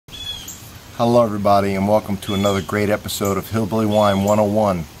Hello everybody, and welcome to another great episode of Hillbilly Wine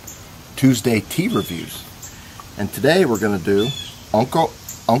 101 Tuesday Tea Reviews. And today we're going to do Uncle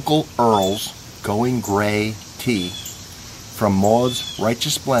EARL'S Going Gray Tea from Maud's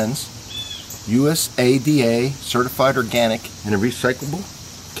Righteous Blends, USDA Certified Organic in a Recyclable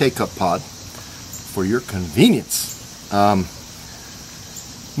K-Cup pod for your convenience.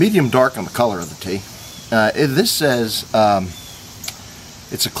 Medium dark on the color of the tea. This says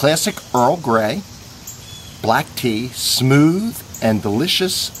it's a classic Earl Grey black tea, smooth and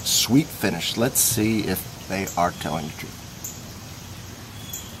delicious sweet finish. Let's see if they are telling the truth.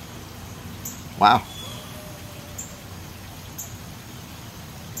 Wow.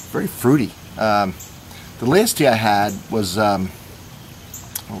 Very fruity. The last tea I had was, what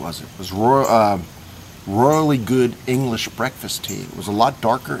was it? It was Royally Good English Breakfast Tea. It was a lot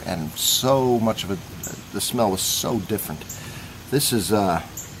darker and so much of it, the smell was so different. This is kind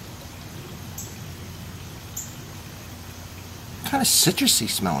of citrusy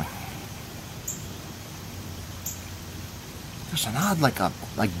smelling. There's an odd,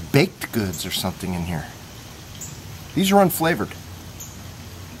 like baked goods or something in here. These are unflavored.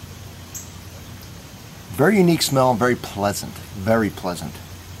 Very unique smell, very pleasant. Very pleasant.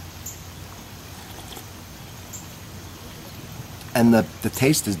 And the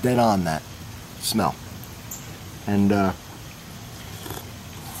taste is dead on that smell. And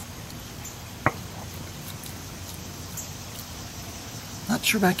not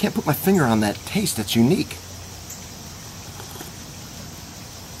sure, but I can't put my finger on that taste. It's unique.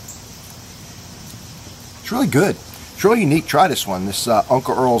 It's really good. It's really unique. Try this one. This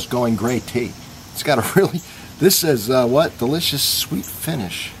Uncle EARL'S Going Gray Tea. It's got a really, this says what? Delicious sweet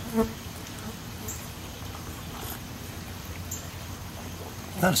finish.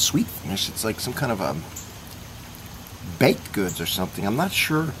 Not a sweet finish. It's like some kind of a baked goods or something. I'm not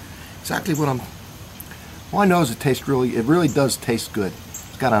sure exactly what I'm. All I know is it really does taste good.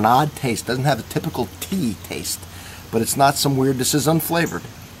 It's got an odd taste. Doesn't have a typical tea taste, but it's not some weird. This is unflavored.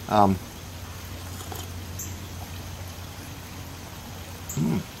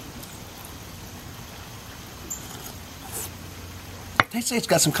 They say it's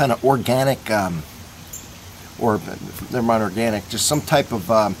got some kind of organic, or never mind organic, just some type of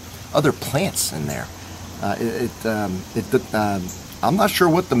other plants in there. I'm not sure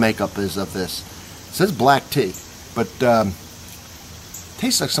what the makeup is of this. It says black tea, but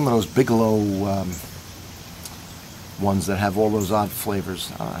tastes like some of those Bigelow ones that have all those odd flavors.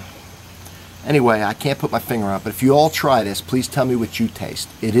 Anyway, I can't put my finger on it, but if you all try this, please tell me what you taste.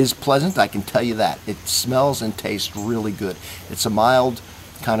 It is pleasant, I can tell you that. It smells and tastes really good. It's a mild,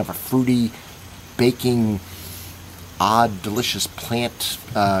 kind of a fruity, baking, odd, delicious plant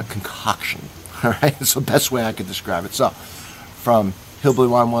concoction. All right, it's the best way I could describe it. So, from Hillbilly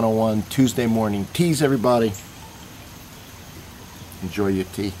Wine 101, Tuesday morning teas, everybody. Enjoy your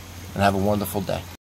tea and have a wonderful day.